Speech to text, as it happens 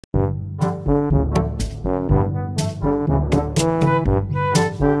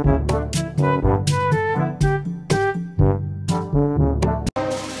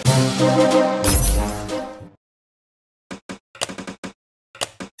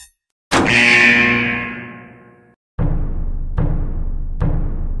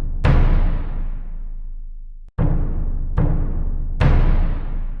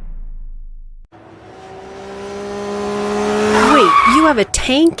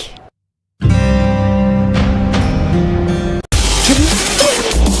tank?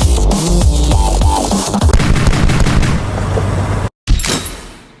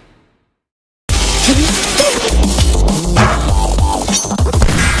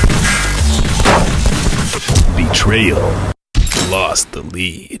 Betrayal. Lost the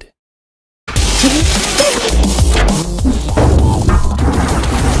lead.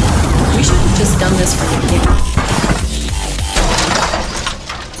 We should have just done this from the beginning.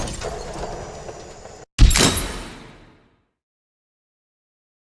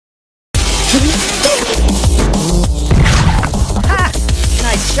 Ha!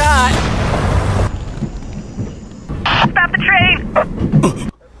 Nice shot! Stop the train!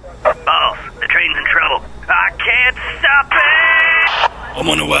 Boss, the train's in trouble. I can't stop it! I'm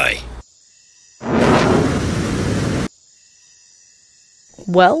on the way.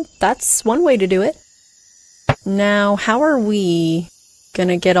 Well, that's one way to do it. Now, how are we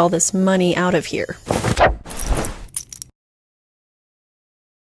gonna get all this money out of here?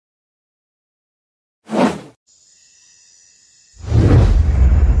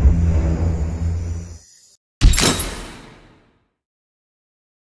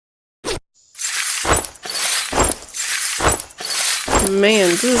 Man,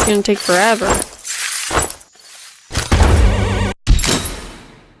 this is gonna take forever.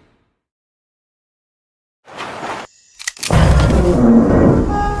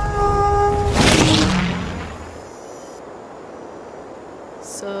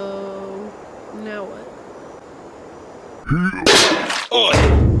 So, now what? Oi!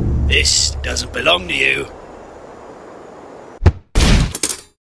 This doesn't belong to you.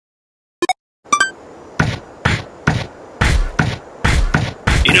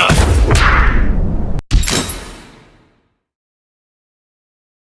 Enough!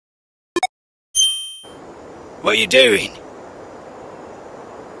 What are you doing?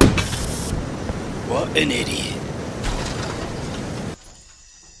 What an idiot.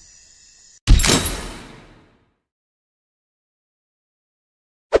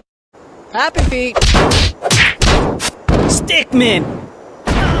 Happy feet! Stickmin!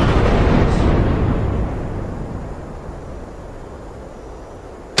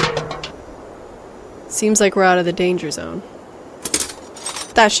 Seems like we're out of the danger zone.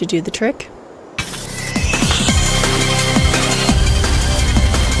 That should do the trick.